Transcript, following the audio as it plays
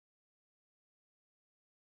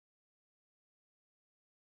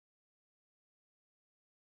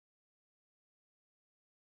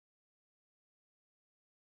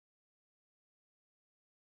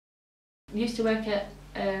I used to work at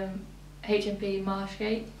HMP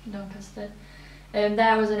Moorland in Doncaster. There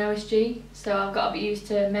I was an OSG, so I've got a bit used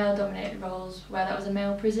to male-dominated roles where that was a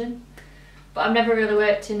male prison. But I've never really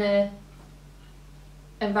worked in an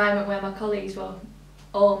environment where my colleagues were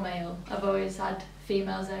all male. I've always had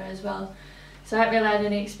females there as well. So I haven't really had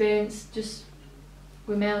any experience just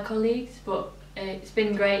with male colleagues, but it's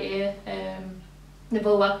been great here. They've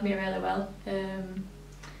all welcomed me really well.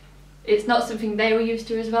 It's not something they were used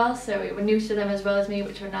to as well, so it was new to them as well as me,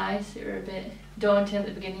 which were nice. It were a bit daunting at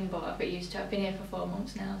the beginning, but I've got used to it. I've been here for 4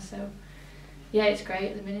 months now, so yeah, it's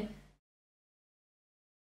great at the minute.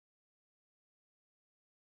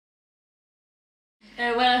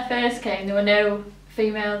 When I first came, there were no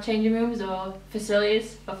female changing rooms or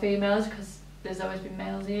facilities for females because there's always been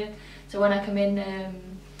males here. So when I come in,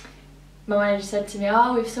 my manager said to me,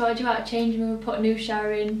 "Oh, we've sorted you out a changing room, put a new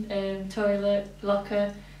shower in, toilet,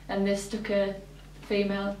 locker," and they stuck a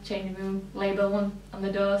female changing room label on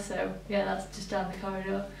the door, so yeah, that's just down the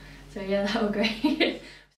corridor. So yeah, that was great.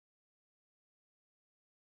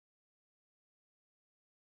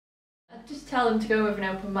 I'd just tell them to go with an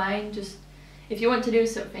open mind. Just if you want to do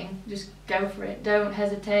something, just go for it. Don't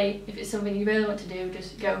hesitate. If it's something you really want to do,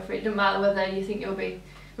 just go for it. It doesn't matter whether you think you'll be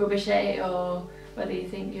rubbish at it or whether you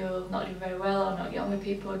think you'll not do very well or not get on with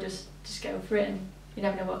people, just go for it, and you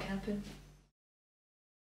never know what can happen.